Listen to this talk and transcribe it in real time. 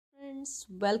Friends,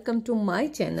 welcome to my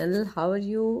channel. How are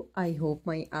you? I hope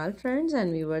my all friends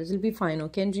and viewers will be fine,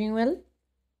 okay, and doing well.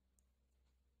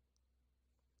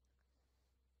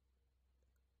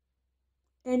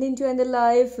 And enjoying the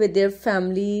life with their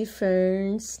family,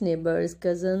 friends, neighbors,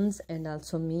 cousins, and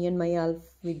also me and my all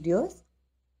videos.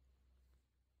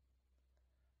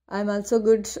 I'm also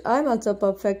good. I'm also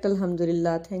perfect,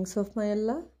 alhamdulillah. Thanks of my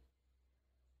Allah.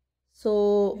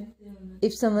 So,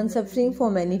 if someone suffering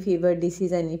from any fever,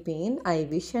 disease, any pain, I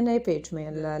wish and I pray to my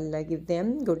Allah, Allah give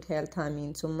them good health.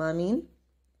 Ameen. Summa ameen.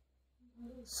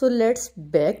 So let's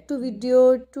back to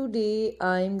video. Today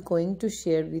I'm going to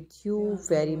share with you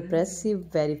very impressive,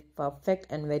 very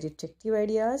perfect and very attractive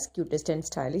ideas, cutest and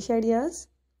stylish ideas.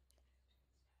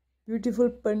 Beautiful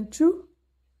poncho.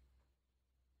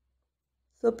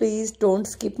 So please don't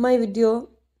skip my video.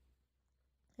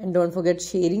 And don't forget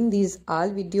sharing these all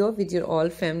video with your all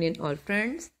family and all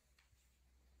friends.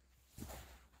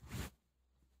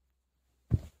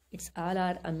 It's all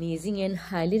our amazing and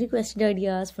highly requested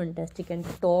ideas, fantastic and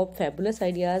top fabulous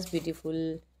ideas,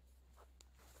 beautiful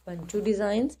poncho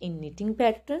designs in knitting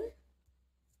pattern.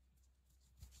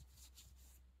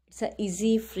 It's a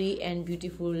easy, free and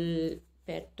beautiful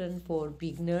pattern for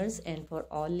beginners and for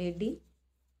all lady.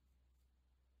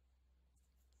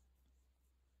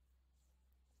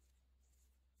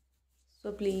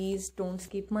 So please don't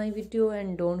skip my video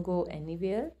and don't go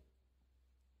anywhere.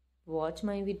 Watch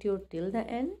my video till the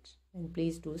end and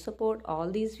please do support all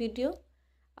these video.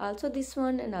 Also this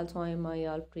one and also my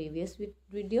all previous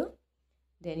video.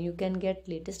 Then you can get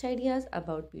latest ideas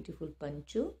about beautiful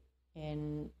poncho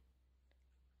and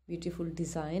beautiful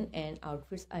design and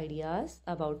outfits ideas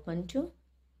about poncho.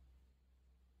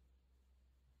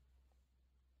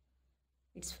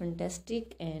 It's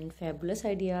fantastic and fabulous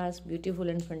ideas, beautiful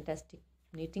and fantastic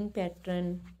knitting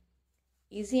pattern,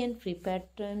 easy and free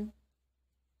pattern.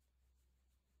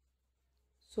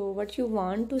 So what you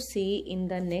want to see in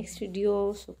the next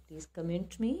video, so please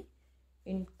comment me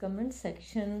in comment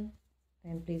section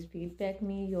and please feedback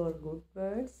me your good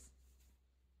words.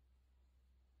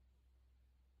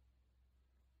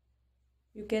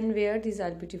 You can wear these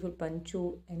are beautiful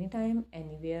poncho anytime,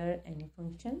 anywhere, any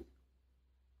function.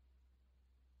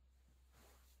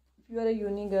 If you are a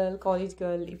uni girl, college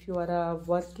girl, if you are a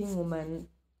working woman,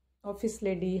 office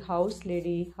lady,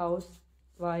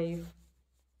 housewife,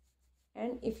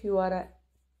 and if you are a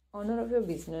owner of your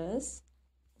business,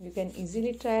 you can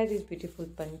easily try this beautiful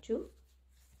poncho.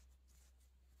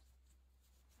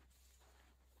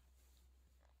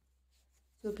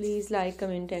 So please like,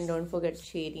 comment and don't forget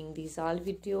sharing these all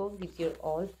video with your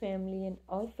all family and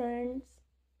all friends.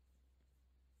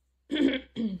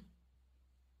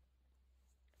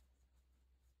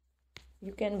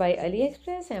 You can buy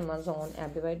AliExpress, Amazon,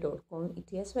 Abivai.com,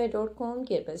 ETSY.com,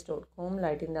 Gearbest.com,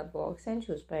 Light in the Box and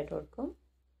Shoespy.com.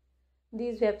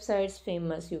 These websites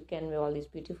famous. You can wear all this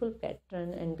beautiful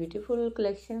pattern and beautiful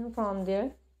collection from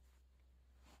there.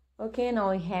 Okay,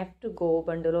 now I have to go.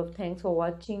 Bundle of thanks for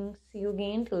watching. See you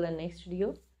again till the next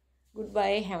video.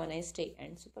 Goodbye. Have a nice day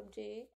and superb day.